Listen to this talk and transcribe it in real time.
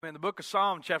In the book of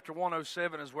Psalm, chapter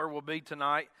 107 is where we'll be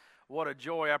tonight. What a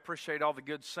joy. I appreciate all the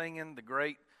good singing, the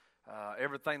great,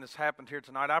 everything that's happened here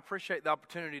tonight. I appreciate the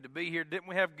opportunity to be here. Didn't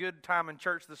we have a good time in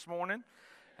church this morning?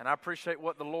 And I appreciate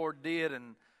what the Lord did.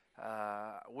 And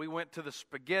we went to the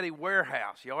Spaghetti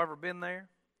Warehouse. Y'all ever been there?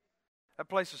 That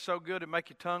place is so good, it make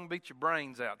your tongue beat your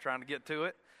brains out trying to get to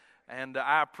it. And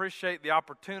I appreciate the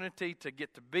opportunity to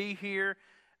get to be here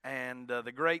and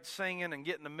the great singing and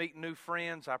getting to meet new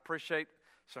friends. I appreciate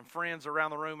some friends around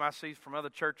the room I see from other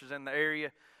churches in the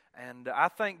area. And I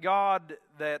thank God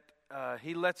that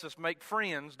He lets us make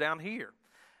friends down here.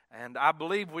 And I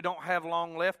believe we don't have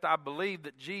long left. I believe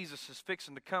that Jesus is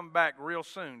fixing to come back real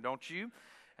soon, don't you?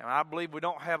 And I believe we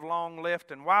don't have long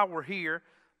left. And while we're here,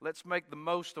 let's make the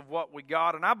most of what we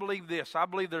got. And I believe this. I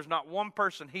believe there's not one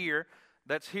person here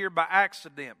that's here by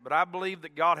accident. But I believe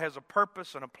that God has a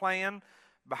purpose and a plan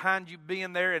behind you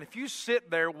being there. And if you sit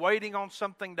there waiting on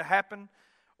something to happen,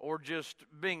 or just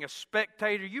being a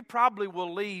spectator, you probably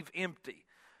will leave empty.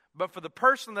 But for the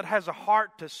person that has a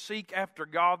heart to seek after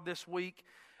God this week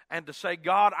and to say,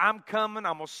 God, I'm coming,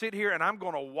 I'm going to sit here and I'm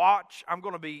going to watch, I'm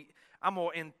going to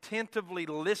intentively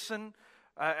listen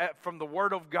from the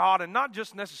Word of God, and not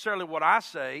just necessarily what I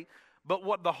say, but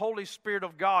what the Holy Spirit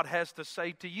of God has to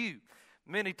say to you.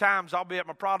 Many times I'll be at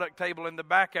my product table in the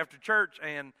back after church,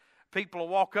 and people will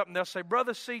walk up and they'll say,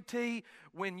 Brother CT,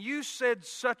 when you said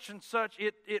such and such,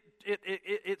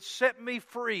 it set me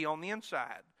free on the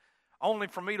inside. Only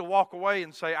for me to walk away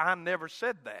and say, I never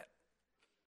said that.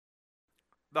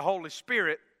 The Holy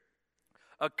Spirit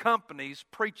accompanies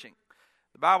preaching.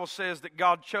 The Bible says that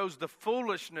God chose the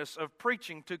foolishness of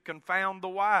preaching to confound the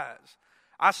wise.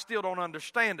 I still don't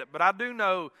understand it, but I do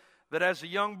know that as a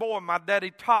young boy, my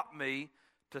daddy taught me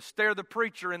to stare the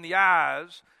preacher in the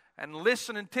eyes and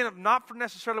listen attentively, not for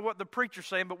necessarily what the preacher's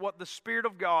saying, but what the Spirit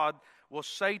of God will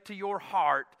say to your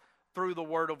heart through the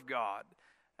Word of God.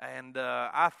 And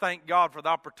I thank God for the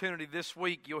opportunity this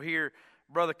week. You'll hear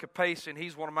Brother Capace, and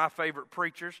he's one of my favorite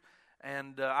preachers.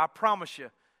 And I promise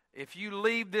you, if you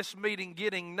leave this meeting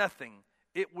getting nothing,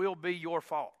 it will be your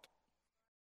fault.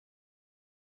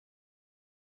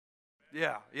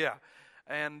 Yeah.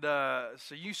 And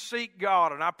so you seek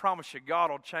God, and I promise you,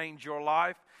 God will change your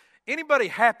life. Anybody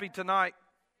happy tonight?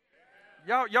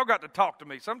 Y'all got to talk to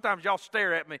me. Sometimes y'all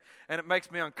stare at me, and it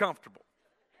makes me uncomfortable.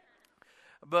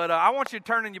 But I want you to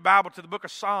turn in your Bible to the book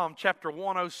of Psalm, chapter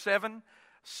 107.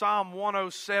 Psalm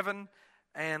 107.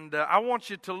 And I want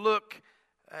you to look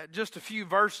at just a few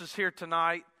verses here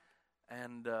tonight,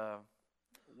 and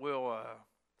we'll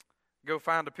go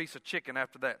find a piece of chicken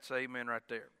after that. Say amen right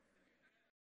there.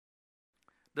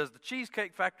 Does the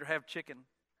Cheesecake Factory have chicken?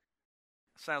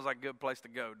 Sounds like a good place to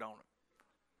go, don't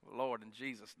it? Lord, in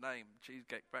Jesus' name,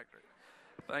 Cheesecake Factory.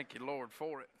 Thank you, Lord,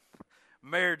 for it.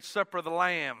 Marriage Supper of the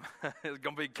Lamb is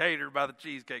going to be catered by the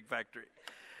Cheesecake Factory.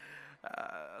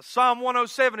 Psalm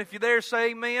 107, if you're there,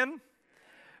 say amen.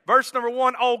 Verse number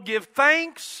 1, Oh, give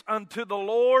thanks unto the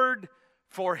Lord,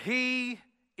 for He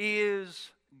is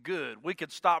good. We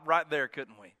could stop right there,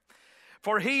 couldn't we?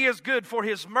 For He is good, for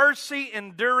His mercy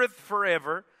endureth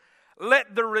forever.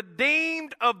 Let the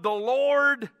redeemed of the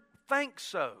Lord think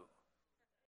so.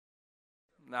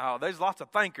 No, there's lots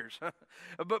of thinkers.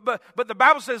 but the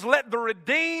Bible says, let the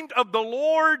redeemed of the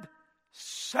Lord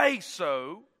say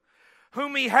so,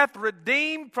 whom He hath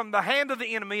redeemed from the hand of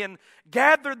the enemy and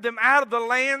gathered them out of the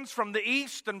lands from the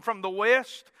east and from the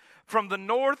west, from the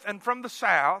north and from the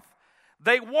south.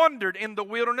 They wandered in the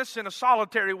wilderness in a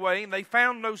solitary way, and they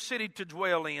found no city to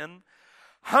dwell in.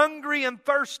 Hungry and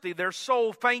thirsty, their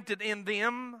soul fainted in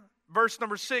them. Verse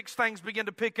number 6, things begin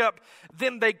to pick up.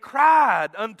 Then they cried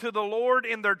unto the Lord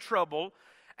in their trouble,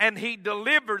 and He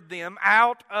delivered them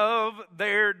out of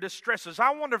their distresses.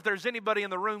 I wonder if there's anybody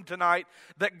in the room tonight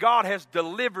that God has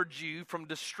delivered you from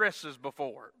distresses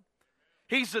before.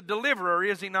 He's a deliverer,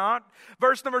 is He not?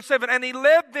 Verse number 7, and He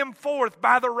led them forth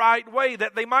by the right way,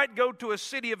 that they might go to a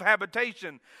city of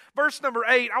habitation. Verse number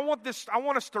 8, I want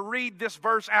us to read this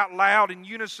verse out loud in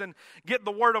unison, get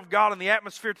the Word of God in the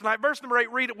atmosphere tonight. Verse number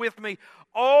 8, read it with me.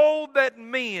 Oh, that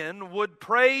men would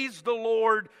praise the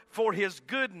Lord for His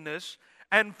goodness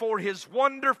and for His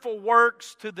wonderful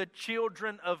works to the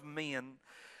children of men.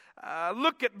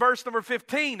 Look at verse number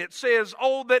 15. It says,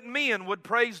 Oh, that men would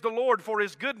praise the Lord for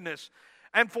His goodness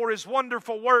and for His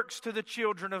wonderful works to the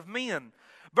children of men.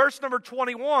 Verse number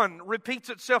 21 repeats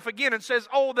itself again and says,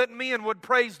 Oh, that men would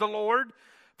praise the Lord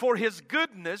for His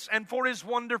goodness and for His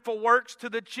wonderful works to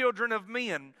the children of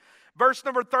men. Verse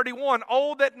number 31,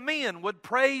 Oh, that men would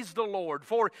praise the Lord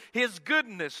for His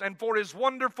goodness and for His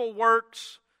wonderful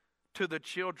works to the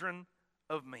children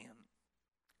of men.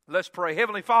 Let's pray.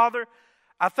 Heavenly Father,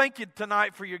 I thank you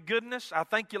tonight for your goodness. I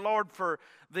thank you, Lord, for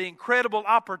the incredible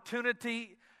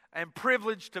opportunity and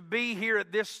privilege to be here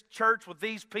at this church with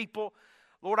these people.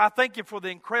 Lord, I thank you for the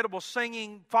incredible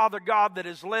singing, Father God, that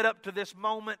has led up to this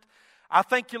moment. I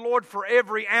thank you, Lord, for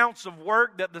every ounce of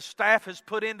work that the staff has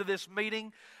put into this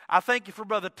meeting. I thank you for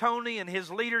Brother Tony and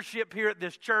his leadership here at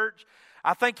this church.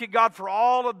 I thank you, God, for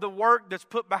all of the work that's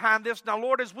put behind this. Now,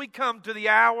 Lord, as we come to the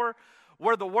hour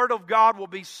where the Word of God will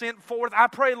be sent forth, I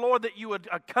pray, Lord, that you would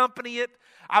accompany it.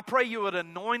 I pray you would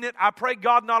anoint it. I pray,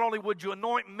 God, not only would you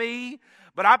anoint me,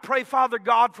 but I pray, Father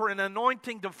God, for an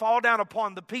anointing to fall down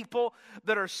upon the people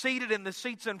that are seated in the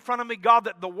seats in front of me, God,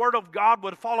 that the Word of God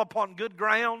would fall upon good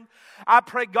ground. I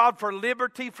pray, God, for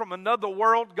liberty from another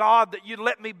world, God, that you'd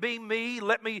let me be me,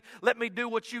 let me do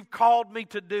what you've called me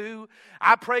to do.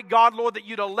 I pray, God, Lord, that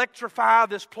you'd electrify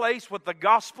this place with the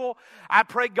gospel. I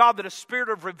pray, God, that a spirit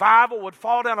of revival would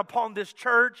fall down upon this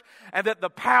church and that the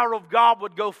power of God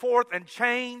would go forth and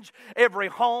change every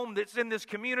home that's in this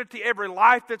community, every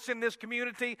life that's in this community.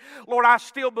 Lord, I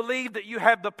still believe that you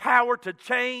have the power to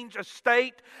change a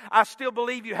state. I still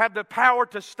believe you have the power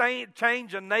to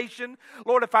change a nation.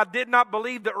 Lord, if I did not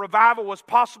believe that revival was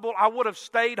possible, I would have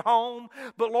stayed home.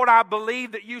 But Lord, I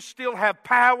believe that you still have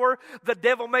power. The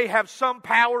devil may have some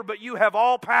power, but you have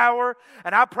all power.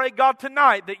 And I pray, God,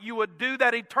 tonight that you would do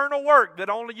that eternal work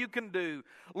that only you can do.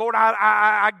 Lord,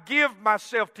 I give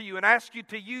myself to you and ask you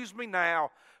to use me now.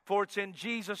 For it's in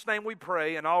Jesus' name we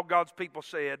pray. And all God's people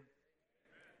said,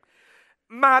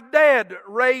 my dad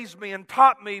raised me and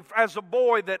taught me as a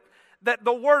boy that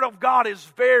the Word of God is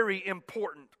very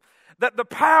important. That the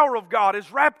power of God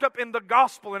is wrapped up in the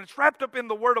gospel and it's wrapped up in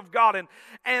the Word of God.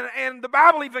 And the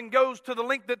Bible even goes to the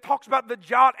link that talks about the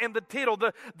jot and the tittle.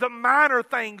 The minor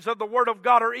things of the Word of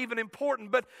God are even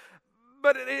important. But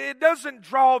it doesn't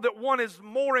draw that one is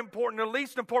more important or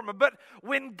least important. But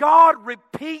when God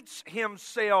repeats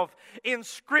Himself in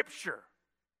Scripture,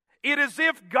 it is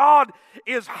if God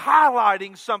is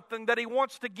highlighting something that He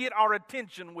wants to get our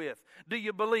attention with. Do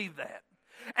you believe that?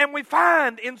 And we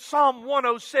find in Psalm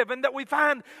 107 that we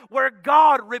find where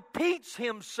God repeats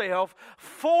Himself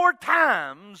 4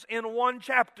 times in one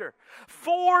chapter.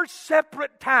 4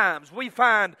 separate times we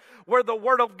find where the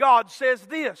Word of God says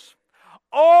this: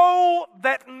 oh,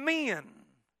 that men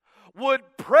would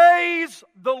praise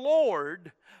the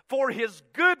Lord for His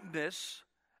goodness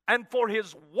and for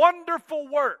His wonderful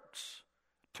works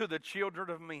to the children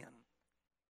of men.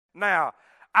 Now,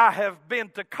 I have been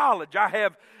to college. I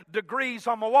have degrees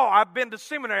on my wall. I've been to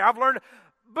seminary. I've learned,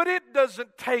 but it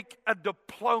doesn't take a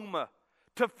diploma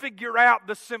to figure out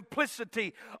the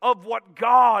simplicity of what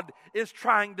God is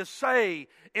trying to say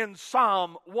in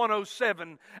Psalm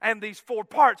 107 and these 4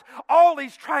 parts. All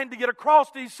He's trying to get across,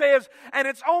 He says, and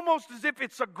it's almost as if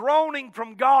it's a groaning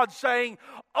from God saying,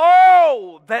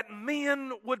 oh, that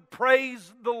men would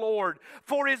praise the Lord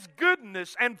for His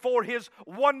goodness and for His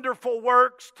wonderful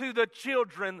works to the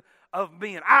children of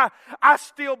men. I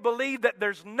still believe that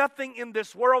there's nothing in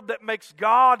this world that makes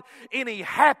God any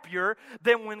happier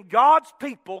than when God's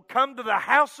people come to the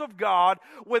house of God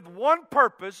with one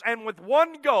purpose and with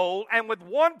one goal and with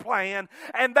one plan,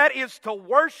 and that is to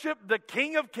worship the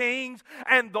King of Kings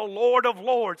and the Lord of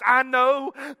Lords. I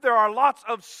know there are lots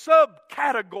of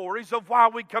subcategories of why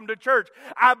we come to church.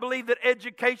 I believe that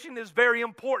education is very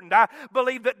important. I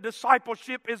believe that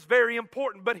discipleship is very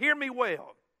important. But hear me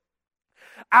well.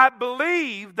 I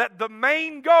believe that the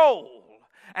main goal,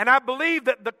 and I believe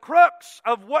that the crux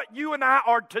of what you and I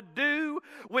are to do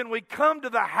when we come to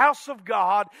the house of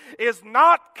God is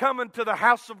not coming to the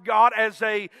house of God as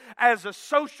a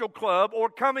social club, or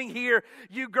coming here,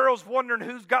 you girls wondering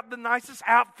who's got the nicest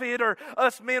outfit, or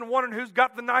us men wondering who's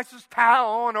got the nicest tie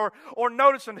on, or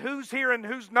noticing who's here and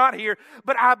who's not here.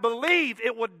 But I believe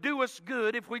it would do us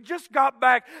good if we just got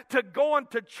back to going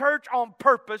to church on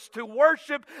purpose to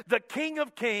worship the King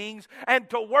of Kings and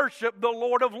to worship the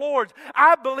Lord of Lords.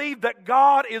 I believe that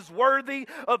God is worthy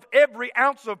of every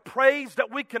ounce of praise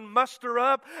that we can muster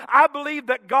up. I believe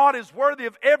that God is worthy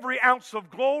of every ounce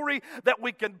of glory that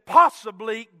we can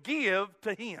possibly give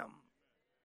to Him.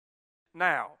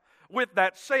 Now, with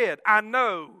that said, I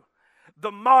know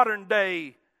the modern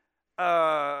day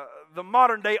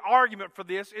argument for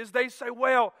this is they say,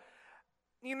 well,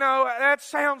 you know, that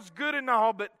sounds good and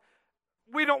all, but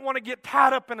we don't want to get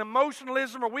tied up in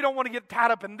emotionalism, or we don't want to get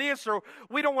tied up in this, or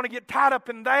we don't want to get tied up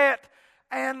in that.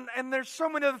 And there's so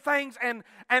many other things. And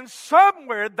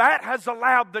somewhere that has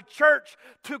allowed the church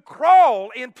to crawl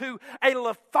into a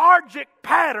lethargic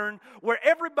pattern where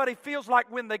everybody feels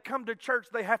like when they come to church,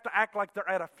 they have to act like they're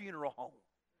at a funeral home.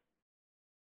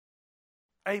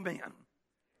 Amen.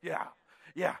 Yeah.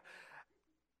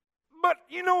 But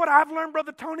you know what I've learned,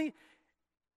 Brother Tony?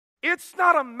 It's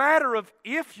not a matter of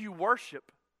if you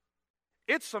worship.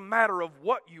 It's a matter of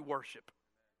what you worship.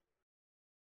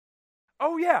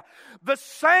 Oh yeah, the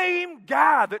same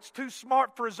guy that's too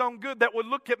smart for his own good that would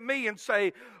look at me and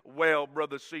say, well,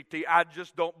 Brother CT, I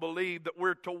just don't believe that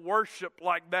we're to worship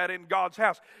like that in God's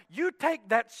house. You take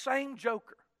that same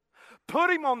joker,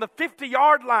 put him on the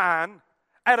 50-yard line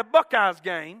at a Buckeyes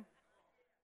game,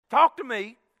 talk to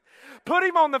me, put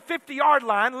him on the 50-yard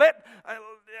line,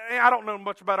 I don't know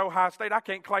much about Ohio State. I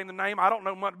can't claim the name. I don't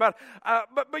know much about it.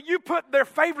 But you put their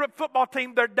favorite football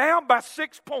team, they're down by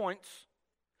 6 points.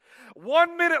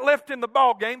 1 minute left in the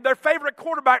ball game. Their favorite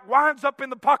quarterback winds up in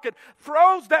the pocket,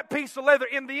 throws that piece of leather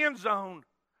in the end zone.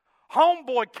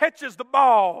 Homeboy catches the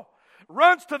ball,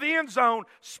 runs to the end zone,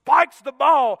 spikes the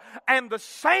ball, and the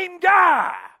same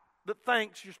guy that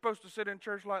thinks you're supposed to sit in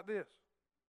church like this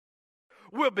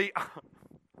will be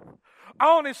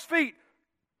on his feet.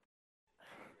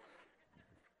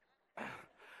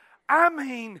 I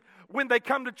mean, when they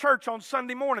come to church on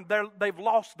Sunday morning, they've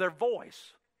lost their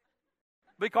voice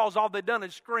because all they've done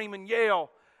is scream and yell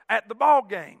at the ball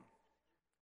game.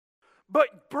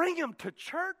 But bring them to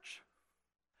church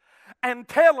and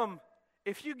tell them,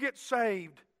 if you get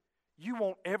saved, you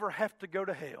won't ever have to go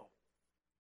to hell.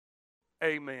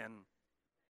 Amen.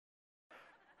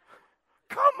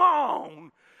 Come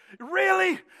on.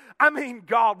 Really? I mean,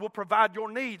 God will provide your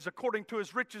needs according to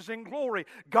His riches in glory.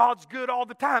 God's good all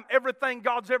the time. Everything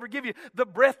God's ever given you, the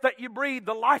breath that you breathe,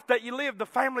 the life that you live, the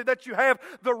family that you have,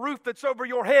 the roof that's over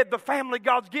your head, the family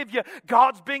God's given you,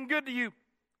 God's been good to you.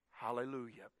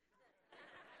 Hallelujah.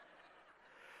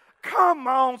 Come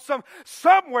on,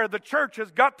 somewhere the church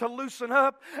has got to loosen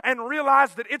up and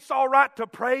realize that it's all right to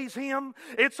praise Him.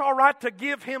 It's all right to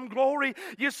give Him glory.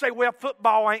 You say, well,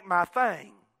 football ain't my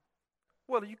thing.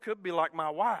 Well, you could be like my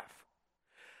wife.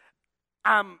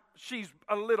 She's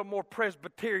a little more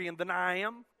Presbyterian than I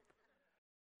am.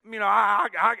 You know,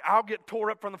 I'll get tore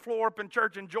up from the floor up in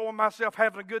church, enjoying myself,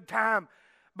 having a good time.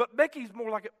 But Becky's more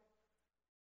like it's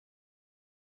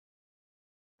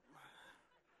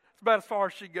about as far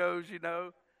as she goes, you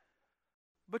know.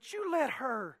 But you let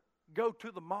her go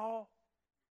to the mall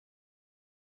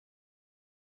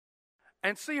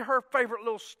and see her favorite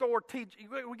little store.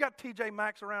 We got TJ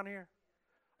Maxx around here.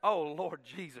 Oh, Lord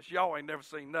Jesus, y'all ain't never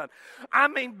seen nothing. I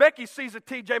mean, Becky sees a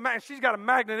TJ Maxx. She's got a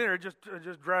magnet in her. It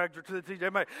just drags her to the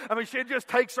TJ Maxx. I mean, she just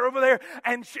takes her over there.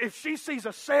 And if she sees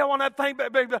a sale on that thing,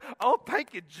 oh,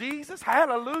 thank you, Jesus.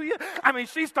 Hallelujah. I mean,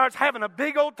 she starts having a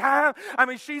big old time. I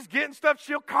mean, she's getting stuff.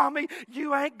 She'll call me.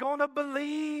 You ain't going to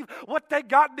believe what they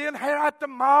got in here at the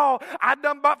mall. I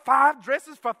done bought 5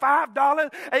 dresses for $5.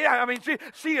 I mean,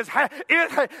 she is.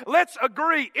 Let's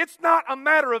agree. It's not a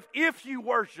matter of if you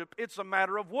worship. It's a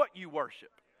matter of what you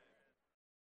worship.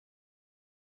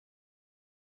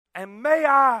 And may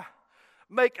I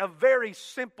make a very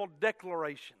simple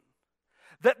declaration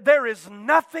that there is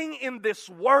nothing in this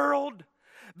world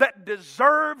that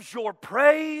deserves your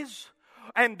praise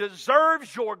and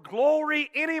deserves your glory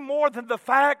any more than the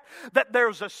fact that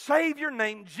there's a Savior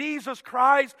named Jesus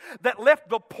Christ that left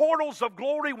the portals of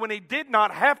glory when He did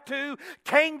not have to,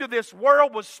 came to this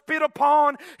world, was spit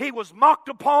upon, He was mocked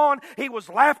upon, He was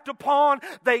laughed upon,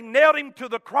 they nailed Him to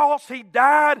the cross, He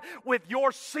died with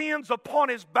your sins upon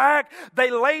His back,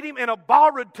 they laid Him in a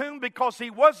borrowed tomb because He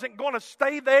wasn't going to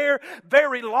stay there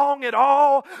very long at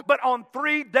all, but on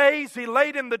 3 days He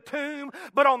laid in the tomb,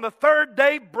 but on the 3rd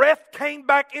day breath came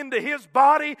back into His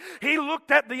body. He looked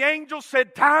at the angel,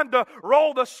 said, time to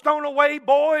roll the stone away,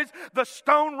 boys. The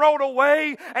stone rolled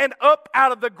away, and up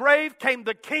out of the grave came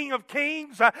the King of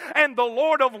Kings and the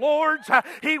Lord of Lords.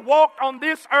 He walked on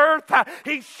this earth.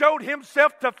 He showed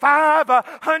Himself to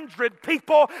 500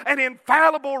 people, an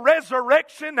infallible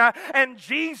resurrection, and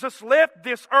Jesus left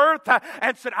this earth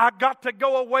and said, I got to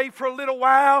go away for a little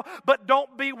while, but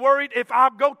don't be worried. If I'll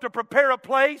go to prepare a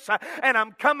place and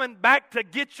I'm coming back to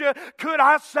get you, could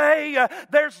I say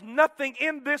there's nothing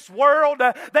in this world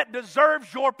that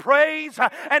deserves your praise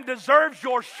and deserves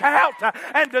your shout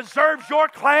and deserves your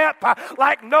clap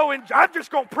like knowing. I'm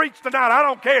just going to preach tonight. I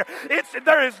don't care.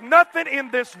 There is nothing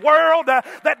in this world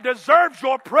that deserves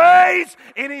your praise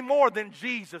any more than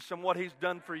Jesus and what He's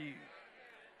done for you.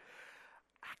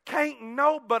 Can't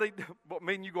nobody, I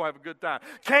mean, you're going to have a good time.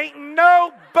 Can't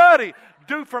nobody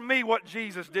do for me what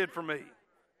Jesus did for me.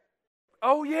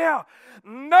 Oh yeah,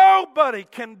 nobody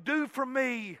can do for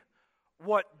me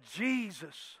what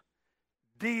Jesus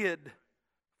did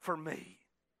for me.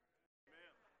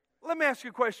 Let me ask you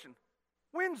a question.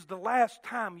 When's the last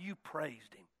time you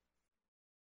praised Him?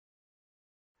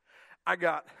 I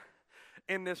got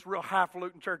in this real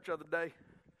highfalutin church the other day.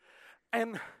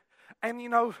 And you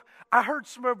know, I heard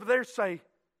some over there say,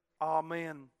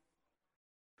 amen.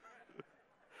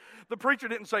 The preacher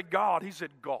didn't say God, he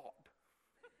said God.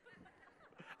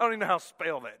 I don't even know how to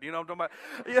spell that. You know what I'm talking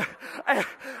about? Yeah.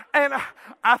 And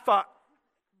I thought,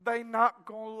 they not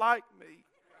going to like me.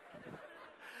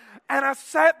 And I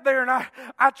sat there and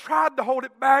I tried to hold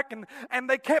it back, and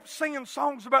they kept singing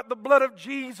songs about the blood of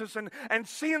Jesus and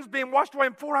sins being washed away.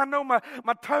 And before I know, my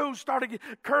toes started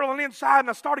curling inside, and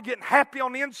I started getting happy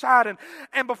on the inside.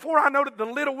 And before I know it, the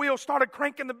little wheel started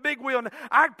cranking the big wheel, and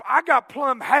I got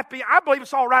plumb happy. I believe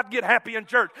it's all right to get happy in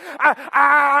church.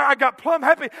 I got plumb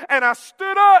happy, and I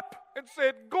stood up and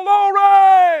said,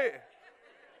 glory!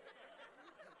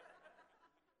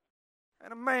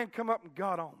 And a man come up and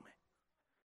got on me.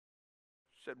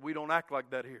 Said, we don't act like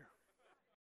that here.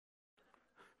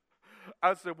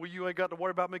 I said, well, you ain't got to worry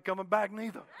about me coming back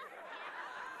neither.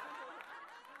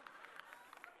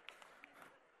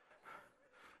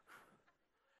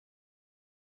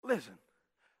 Listen,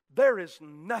 there is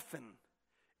nothing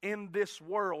in this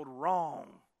world wrong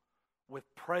with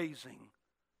praising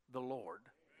the Lord.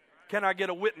 Can I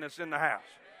get a witness in the house?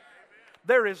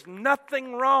 There is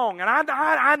nothing wrong. And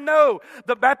I know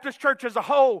the Baptist church as a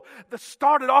whole that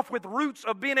started off with roots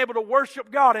of being able to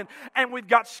worship God. And we've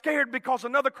got scared because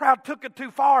another crowd took it too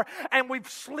far. And we've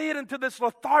slid into this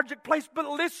lethargic place. But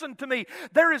listen to me.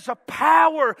 There is a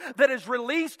power that is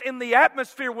released in the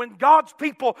atmosphere when God's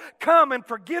people come and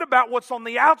forget about what's on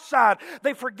the outside.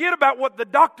 They forget about what the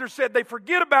doctor said. They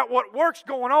forget about what work's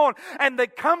going on. And they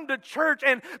come to church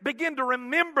and begin to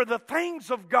remember the things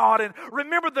of God and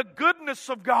remember the goodness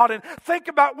of God, and think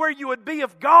about where you would be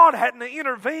if God hadn't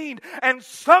intervened, and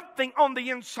something on the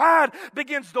inside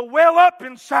begins to well up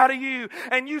inside of you,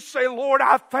 and you say, Lord,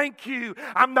 I thank you.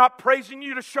 I'm not praising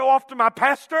you to show off to my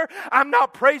pastor. I'm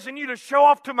not praising you to show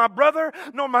off to my brother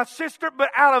nor my sister, but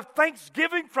out of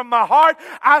thanksgiving from my heart,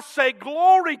 I say,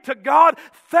 glory to God.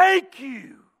 Thank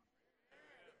you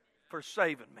for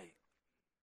saving me.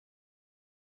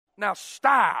 Now,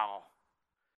 style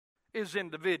is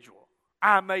individual.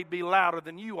 I may be louder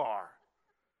than you are.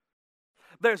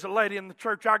 There's a lady in the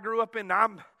church I grew up in. I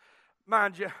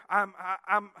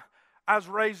was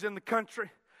raised in the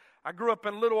country. I grew up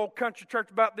in a little old country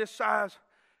church about this size,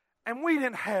 and we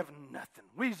didn't have nothing.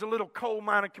 We was a little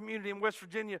coal-mining community in West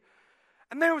Virginia,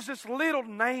 and there was this little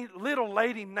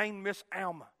lady named Miss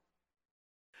Alma.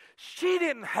 She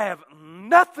didn't have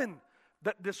nothing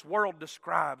that this world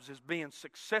describes as being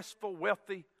successful,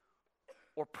 wealthy,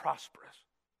 or prosperous.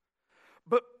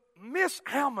 But Miss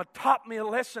Alma taught me a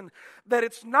lesson that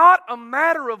it's not a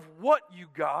matter of what you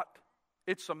got,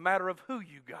 it's a matter of who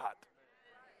you got.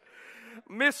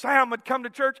 Miss Alma would come to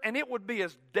church and it would be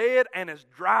as dead and as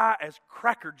dry as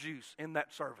cracker juice in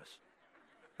that service.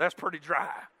 That's pretty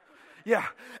dry. Yeah,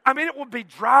 I mean it would be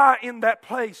dry in that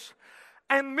place.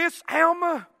 And Miss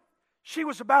Alma, she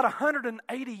was about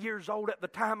 180 years old at the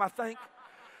time, I think.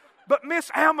 But Miss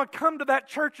Alma come to that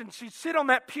church and she'd sit on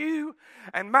that pew,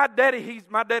 and my daddy,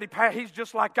 he's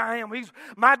just like I am.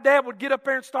 My dad would get up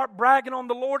there and start bragging on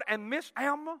the Lord, and Miss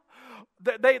Alma,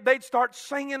 they'd start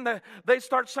singing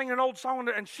an old song,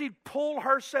 and she'd pull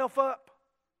herself up.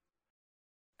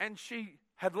 And she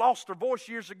had lost her voice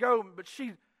years ago, but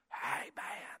hey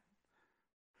man,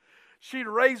 she'd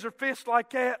raise her fist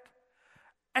like that,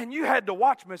 and you had to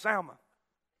watch Miss Alma.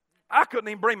 I couldn't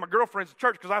even bring my girlfriends to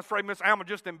church because I was afraid Miss Alma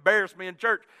just embarrassed me in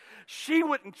church. She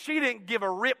didn't give a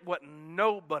rip what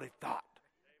nobody thought.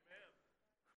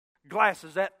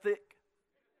 Glasses that thick.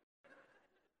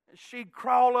 She'd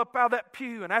crawl up out of that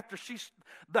pew, and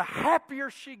the happier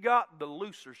she got, the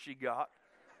looser she got.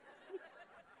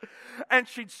 And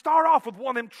she'd start off with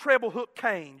one of them treble hook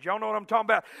canes. Y'all know what I'm talking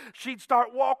about. She'd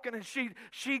start walking, and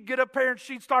she'd get up there and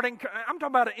she'd start. I'm talking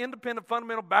about an independent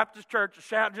fundamental Baptist church, a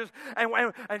shout just,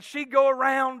 and she'd go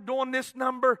around doing this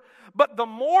number. But the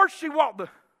more she walked, the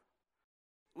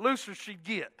looser she'd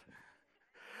get.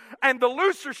 And the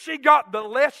looser she got, the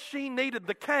less she needed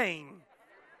the cane.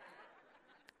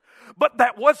 But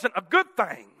that wasn't a good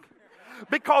thing.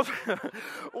 Because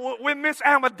when Miss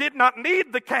Alma did not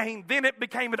need the cane, then it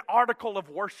became an article of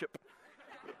worship.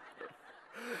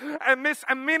 And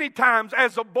many times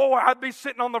as a boy, I'd be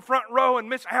sitting on the front row, and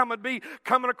Miss Alma would be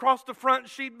coming across the front,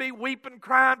 and she'd be weeping,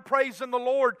 crying, praising the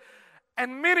Lord.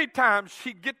 And many times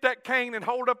she'd get that cane and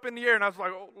hold up in the air, and I was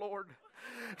like, oh Lord.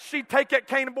 She'd take that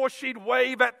cane, and boy, she'd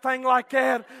wave that thing like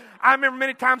that. I remember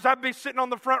many times I'd be sitting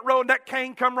on the front row, and that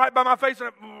cane come right by my face,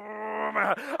 and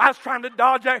I was trying to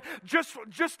dodge that.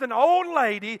 Just an old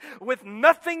lady with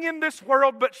nothing in this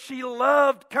world, but she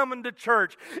loved coming to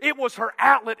church. It was her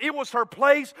outlet. It was her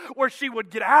place where she would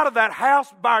get out of that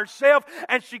house by herself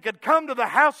and she could come to the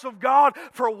house of God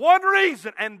for one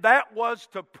reason, and that was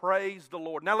to praise the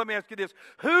Lord. Now let me ask you this.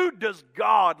 Who does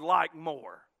God like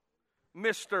more?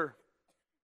 Mr.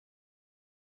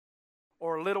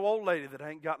 or a little old lady that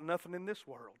ain't got nothing in this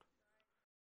world,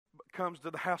 but comes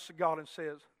to the house of God and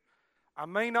says, I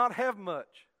may not have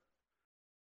much,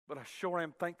 but I sure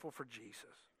am thankful for Jesus.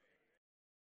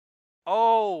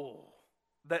 Oh,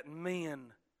 that men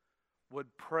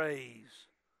would praise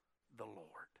the Lord.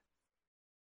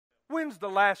 When's the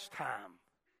last time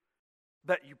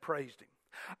that you praised Him?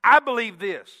 I believe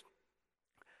this.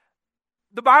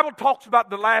 The Bible talks about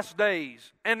the last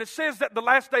days, and it says that the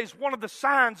last days, one of the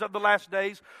signs of the last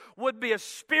days would be a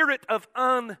spirit of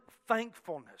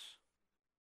unthankfulness.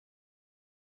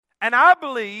 And I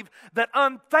believe that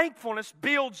unthankfulness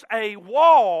builds a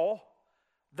wall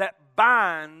that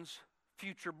binds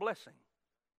future blessing.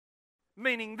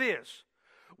 Meaning this,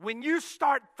 when you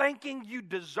start thinking you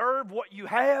deserve what you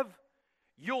have,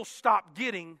 you'll stop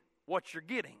getting what you're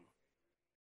getting.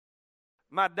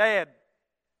 My dad,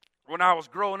 when I was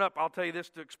growing up, I'll tell you this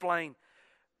to explain.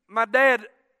 My dad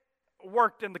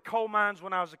worked in the coal mines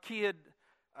when I was a kid.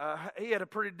 He had a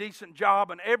pretty decent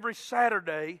job, and every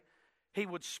Saturday he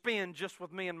would spend just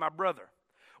with me and my brother.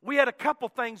 We had a couple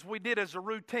things we did as a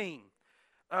routine.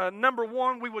 Number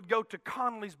one, we would go to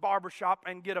Conley's barbershop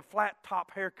and get a flat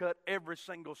top haircut every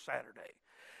single Saturday.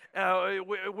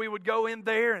 We would go in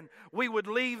there and we would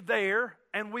leave there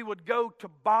and we would go to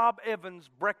Bob Evans'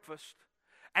 breakfast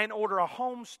and order a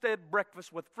homestead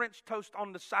breakfast with French toast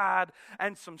on the side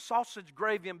and some sausage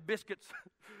gravy and biscuits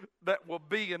that will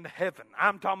be in heaven.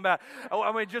 I'm talking about,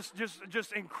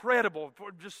 just incredible.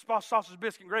 Just sausage,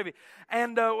 biscuit, and gravy.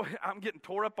 And I'm getting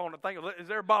tore up on it. Is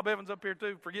there Bob Evans up here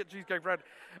too? Forget Cheesecake Friday.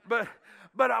 But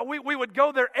we would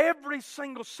go there every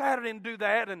single Saturday and do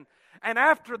that. And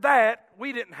after that,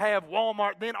 we didn't have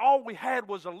Walmart then. All we had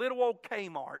was a little old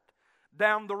Kmart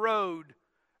down the road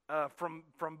from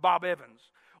Bob Evans.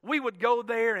 We would go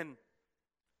there and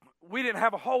we didn't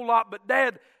have a whole lot, but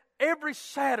Dad, every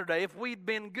Saturday, if we'd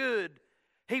been good,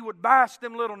 he would buy us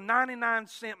them little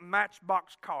 99-cent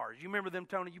Matchbox cars. You remember them,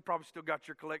 Tony? You probably still got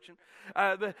your collection.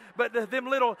 Them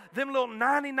little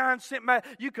 99-cent,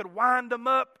 you could wind them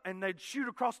up and they'd shoot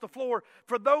across the floor.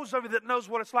 For those of you that knows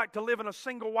what it's like to live in a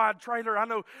single-wide trailer, I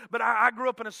know, but I grew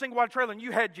up in a single-wide trailer, and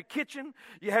you had your kitchen,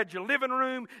 you had your living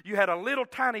room, you had a little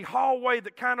tiny hallway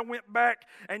that kind of went back,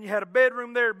 and you had a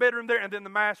bedroom there, and then the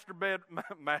master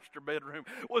bedroom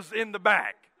was in the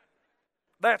back.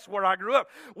 That's where I grew up.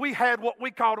 We had what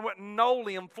we called a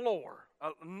linoleum floor.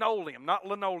 Linoleum, not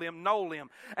linoleum,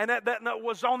 linoleum. And that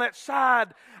was on that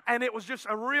side, and it was just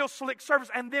a real slick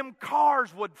surface. And them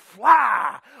cars would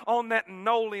fly on that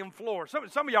linoleum floor. Some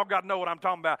of y'all got to know what I'm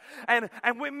talking about. And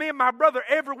me and my brother,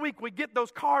 every week we'd get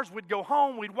those cars, we'd go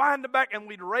home, we'd wind them back, and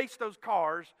we'd race those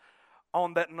cars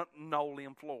on that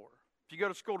linoleum floor. If you go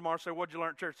to school tomorrow and say, what'd you learn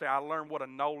at church? Say, I learned what a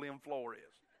linoleum floor is.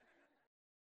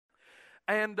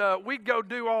 And we'd go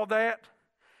do all that.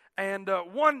 And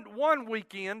one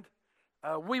weekend,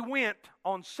 we went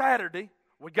on Saturday.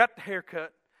 We got the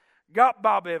haircut, got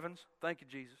Bob Evans. Thank you,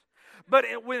 Jesus. But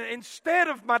instead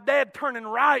of my dad turning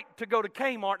right to go to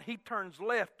Kmart, he turns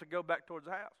left to go back towards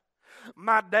the house.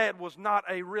 My dad was not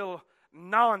a real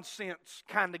nonsense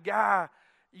kind of guy.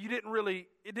 It didn't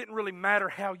really matter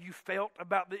how you felt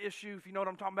about the issue, if you know what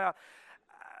I'm talking about.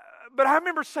 But I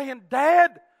remember saying,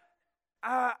 Dad,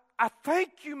 I think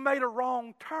you made a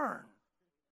wrong turn.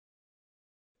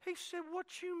 He said,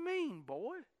 what you mean,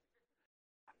 boy?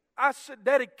 I said,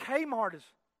 Daddy, Kmart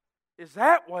is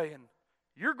that way, and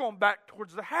you're going back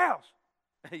towards the house.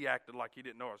 He acted like he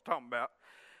didn't know what I was talking about.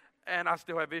 And I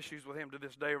still have issues with him to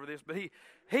this day over this. But he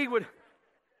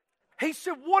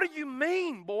said, what do you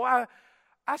mean, boy?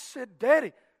 I said,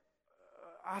 Daddy,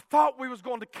 I thought we was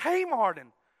going to Kmart,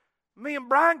 and me and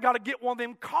Brian got to get one of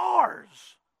them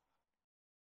cars.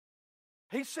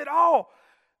 He said, oh,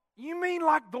 you mean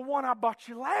like the one I bought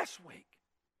you last week?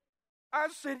 I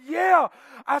said, yeah.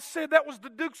 I said, that was the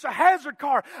Dukes of Hazzard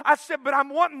car. I said, but I'm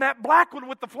wanting that black one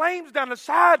with the flames down the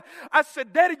side. I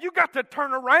said, Daddy, you got to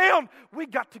turn around. We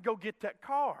got to go get that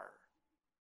car.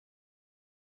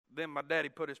 Then my daddy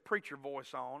put his preacher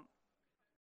voice on.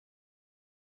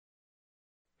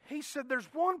 He said, there's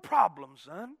one problem,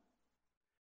 son.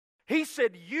 He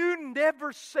said, you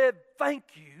never said thank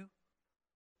you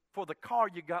for the car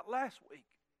you got last week.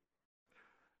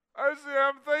 I said,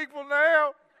 I'm thankful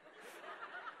now.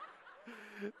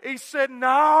 He said,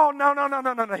 no.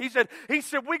 He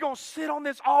said, we're going to sit on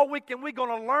this all week and we're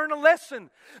going to learn a lesson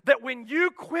that when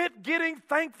you quit getting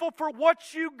thankful for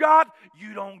what you got,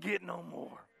 you don't get no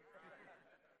more.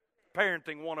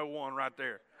 Parenting 101 right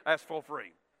there. That's for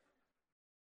free.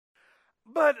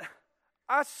 But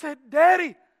I said,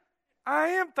 Daddy, I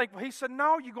am thankful. He said,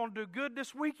 no, you're going to do good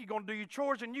this week. You're going to do your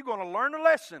chores and you're going to learn a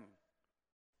lesson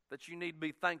that you need to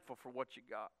be thankful for what you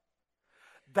got.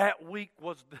 That week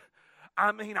was,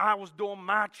 I was doing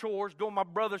my chores, doing my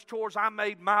brother's chores. I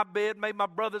made my bed, made my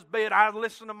brother's bed. I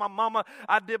listened to my mama.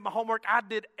 I did my homework. I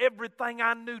did everything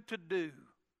I knew to do.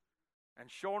 And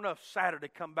sure enough, Saturday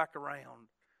come back around.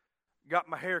 Got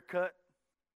my hair cut.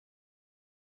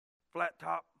 Flat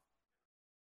top.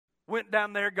 Went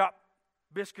down there, got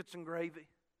biscuits and gravy.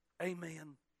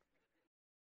 Amen.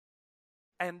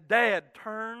 And Dad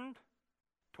turned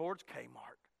towards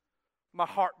Kmart. My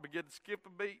heart began to skip a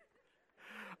beat.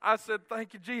 I said,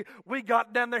 thank you, Jesus. We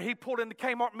got down there. He pulled into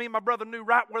Kmart. Me and my brother knew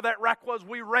right where that rack was.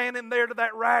 We ran in there to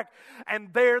that rack, and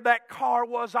there that car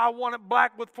was. I wanted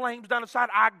black with flames down the side.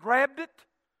 I grabbed it.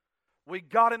 We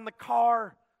got in the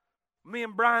car. Me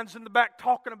and Brian's in the back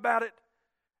talking about it.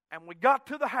 And we got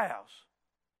to the house.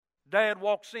 Dad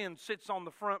walks in, sits on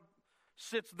the front,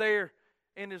 sits there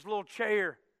in his little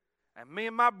chair. And me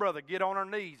and my brother get on our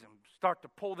knees and start to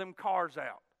pull them cars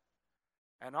out.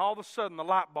 And all of a sudden, the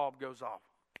light bulb goes off.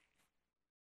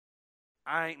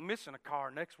 I ain't missing a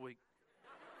car next week.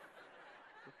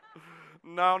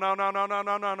 No. No,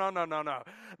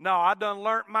 I done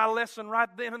learned my lesson right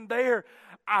then and there.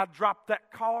 I dropped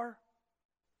that car,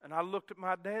 and I looked at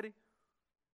my daddy,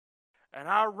 and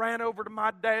I ran over to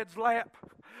my dad's lap.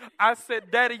 I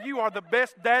said, Daddy, you are the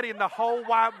best daddy in the whole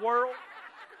wide world.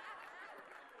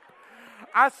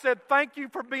 I said, thank you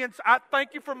for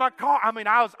thank you for my car.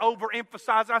 I was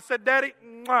overemphasizing. I said, Daddy,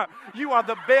 you are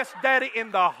the best daddy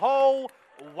in the whole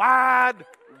wide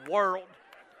world.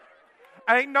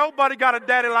 Ain't nobody got a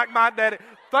daddy like my daddy.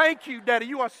 Thank you, Daddy.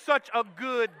 You are such a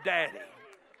good daddy.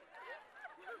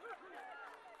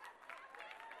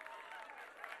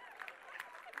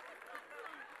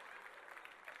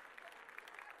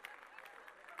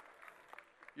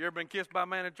 You ever been kissed by a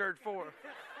man in church before?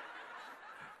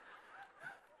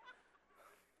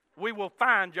 We will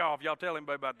find y'all if y'all tell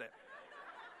anybody about that.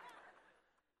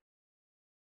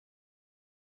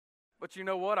 But you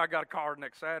know what? I got a car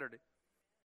next Saturday.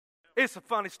 It's a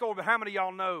funny story, but how many of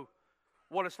y'all know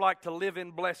what it's like to live in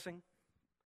blessing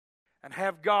and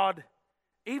have God,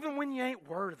 even when you ain't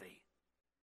worthy?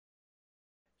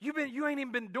 You ain't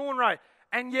even been doing right.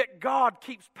 And yet God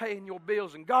keeps paying your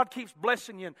bills, and God keeps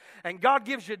blessing you, and God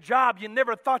gives you a job you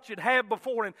never thought you'd have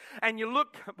before. And you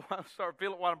look, I'm sorry, I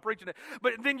feel it while I'm preaching it,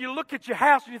 but then you look at your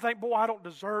house and you think, boy, I don't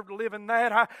deserve to live in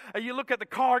that. You look at the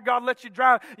car God lets you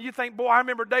drive, and you think, boy, I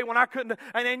remember a day when I couldn't.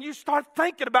 And then you start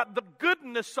thinking about the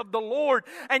goodness of the Lord,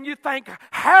 and you think,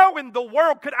 how in the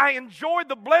world could I enjoy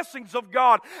the blessings of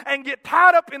God and get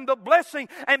tied up in the blessing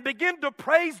and begin to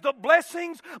praise the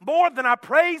blessings more than I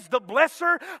praise the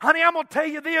blesser? Honey, I'm going to tell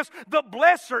you this, the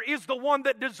blesser is the one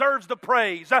that deserves the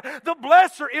praise. The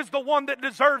blesser is the one that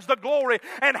deserves the glory.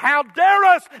 And how dare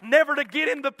us never to get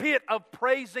in the pit of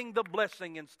praising the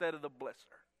blessing instead of the blesser.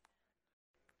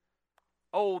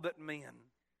 Oh, that men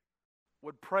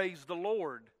would praise the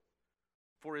Lord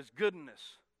for His goodness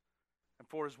and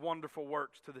for His wonderful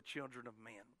works to the children of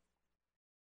men.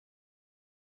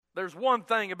 There's one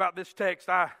thing about this text.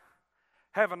 I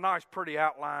have a nice pretty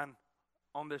outline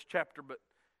on this chapter, but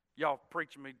y'all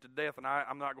preaching me to death, and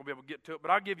I'm not going to be able to get to it. But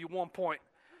I'll give you one point,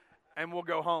 and we'll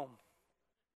go home.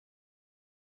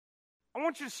 I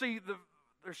want you to see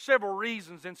there's several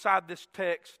reasons inside this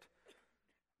text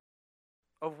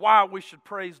of why we should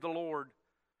praise the Lord.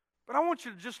 But I want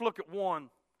you to just look at one.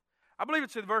 I believe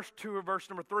it's in verse 2 or verse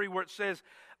number 3 where it says,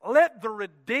 let the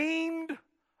redeemed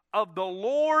of the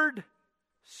Lord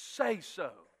say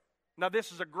so. Now,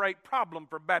 this is a great problem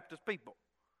for Baptist people,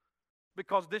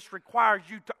 because this requires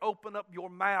you to open up your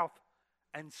mouth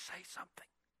and say something.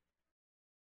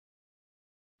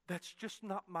 That's just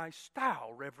not my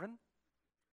style, Reverend.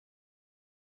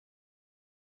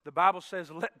 The Bible says,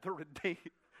 let the redeemed,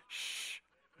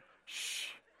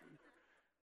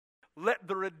 let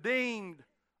the redeemed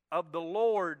of the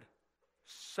Lord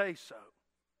say so.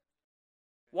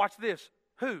 Watch this.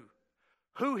 Who?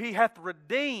 Who He hath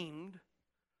redeemed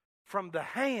from the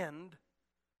hand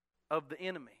of the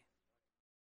enemy.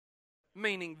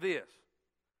 Meaning this,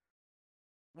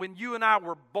 when you and I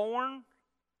were born,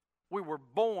 we were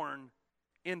born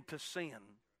into sin.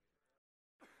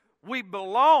 We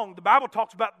belong, the Bible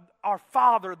talks about our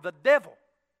father, the devil.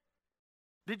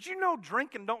 Did you know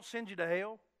drinking don't send you to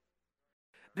hell?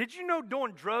 Did you know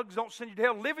doing drugs don't send you to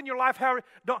hell? Living your life how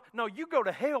no, you go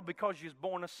to hell because you was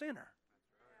born a sinner.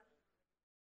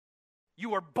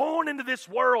 You were born into this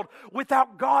world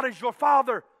without God as your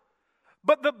Father.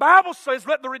 But the Bible says,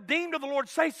 let the redeemed of the Lord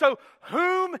say so,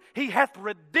 whom He hath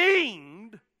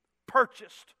redeemed,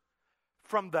 purchased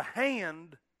from the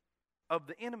hand of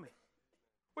the enemy.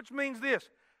 Which means this,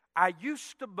 I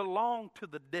used to belong to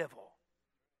the devil.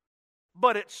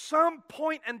 But at some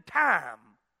point in time,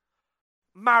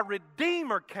 my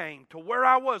Redeemer came to where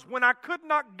I was. When I could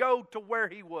not go to where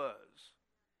He was,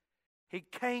 He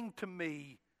came to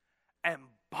me and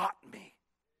bought me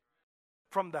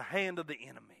from the hand of the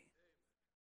enemy.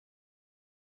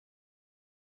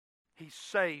 He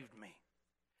saved me.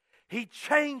 He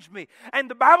changed me. And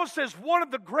the Bible says one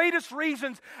of the greatest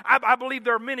reasons, I believe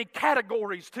there are many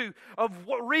categories too of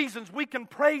what reasons we can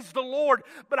praise the Lord,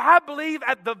 but I believe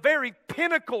at the very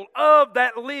pinnacle of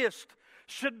that list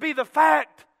should be the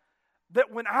fact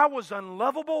that when I was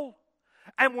unlovable,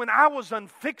 and when I was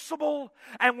unfixable,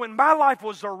 and when my life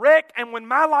was a wreck, and when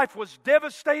my life was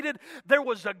devastated, there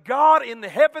was a God in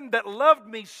heaven that loved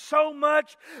me so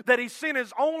much that He sent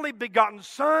His only begotten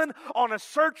Son on a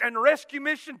search and rescue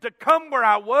mission to come where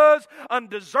I was,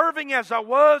 undeserving as I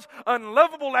was,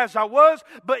 unlovable as I was,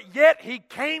 but yet He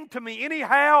came to me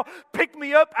anyhow, picked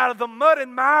me up out of the mud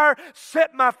and mire,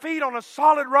 set my feet on a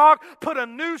solid rock, put a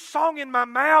new song in my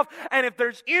mouth, and if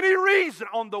there's any reason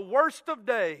on the worst of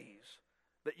days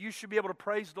that you should be able to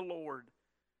praise the Lord,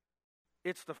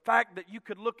 it's the fact that you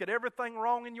could look at everything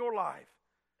wrong in your life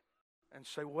and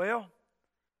say, well,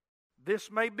 this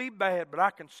may be bad, but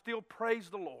I can still praise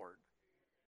the Lord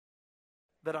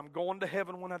that I'm going to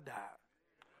heaven when I die.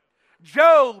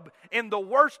 Job, in the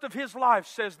worst of his life,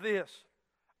 says this,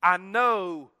 I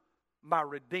know my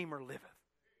Redeemer liveth.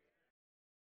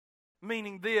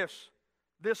 Meaning this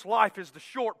life is the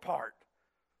short part,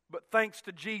 but thanks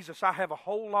to Jesus, I have a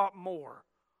whole lot more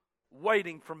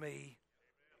waiting for me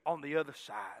on the other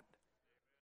side.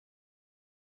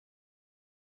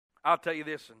 I'll tell you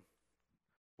this and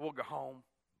we'll go home.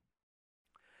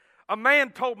 A man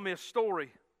told me a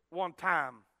story one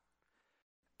time,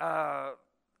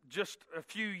 just a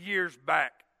few years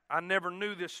back. I never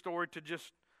knew this story till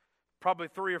just probably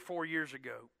 3 or 4 years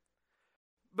ago.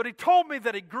 But he told me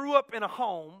that he grew up in a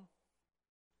home,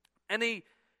 and he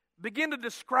began to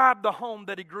describe the home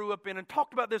that he grew up in and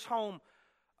talked about this home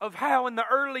of how in the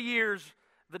early years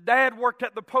the dad worked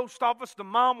at the post office, the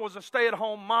mom was a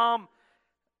stay-at-home mom,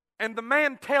 and the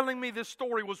man telling me this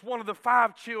story was one of the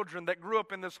 5 children that grew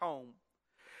up in this home.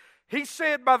 He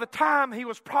said by the time he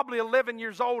was probably 11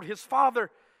 years old, his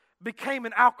father became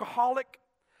an alcoholic,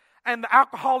 and the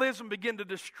alcoholism began to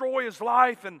destroy his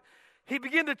life, and he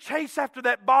began to chase after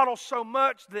that bottle so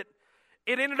much that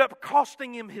it ended up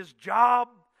costing him his job.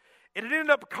 It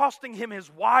ended up costing him his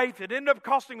wife. It ended up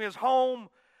costing him his home.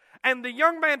 And the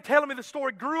young man telling me the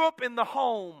story grew up in the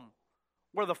home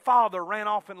where the father ran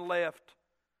off and left,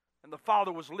 and the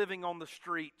father was living on the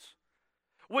streets,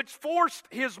 which forced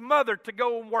his mother to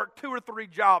go and work 2 or 3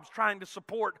 jobs trying to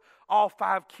support all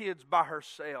 5 kids by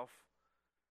herself.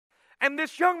 And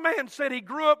this young man said he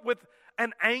grew up with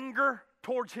an anger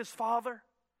towards his father.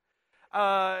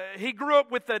 He grew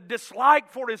up with a dislike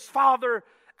for his father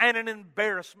and an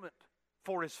embarrassment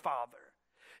for his father.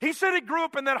 He said he grew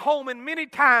up in that home, and many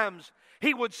times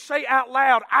he would say out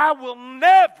loud, I will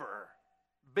never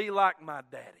be like my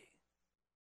daddy.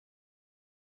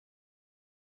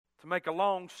 To make a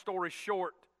long story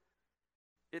short,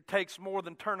 it takes more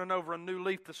than turning over a new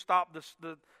leaf to stop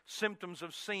the symptoms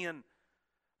of sin.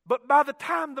 But by the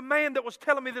time the man that was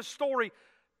telling me this story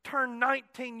turned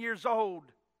 19 years old,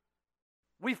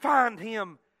 we find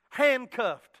him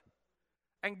handcuffed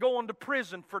and going to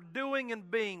prison for doing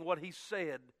and being what he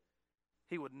said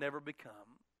he would never become.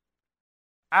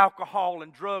 Alcohol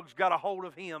and drugs got a hold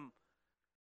of him.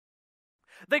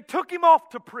 They took him off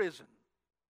to prison.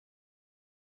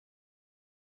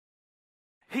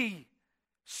 He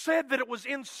said that it was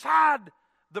inside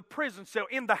the prison cell,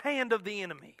 in the hand of the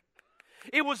enemy.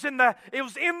 It was in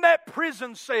that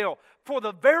prison cell for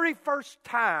the very first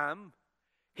time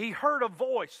he heard a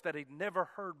voice that he'd never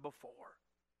heard before.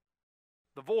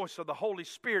 The voice of the Holy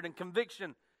Spirit and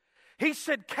conviction. He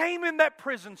said, came in that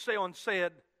prison cell and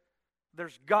said,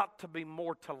 there's got to be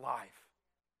more to life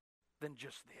than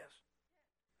just this.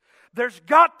 There's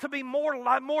got to be more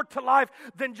to life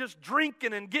than just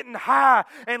drinking and getting high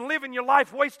and living your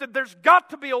life wasted. There's got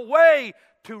to be a way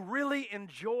to really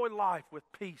enjoy life with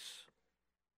peace.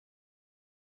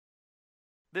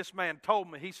 This man told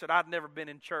me, he said, I'd never been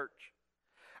in church.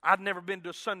 I'd never been to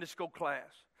a Sunday school class.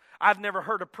 I'd never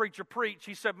heard a preacher preach.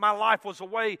 He said, my life was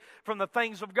away from the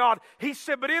things of God. He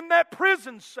said, but in that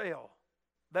prison cell,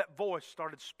 that voice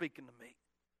started speaking to me.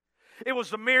 It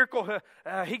was a miracle.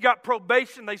 He got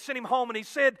probation. They sent him home, and he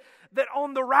said that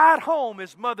on the ride home,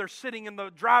 his mother sitting in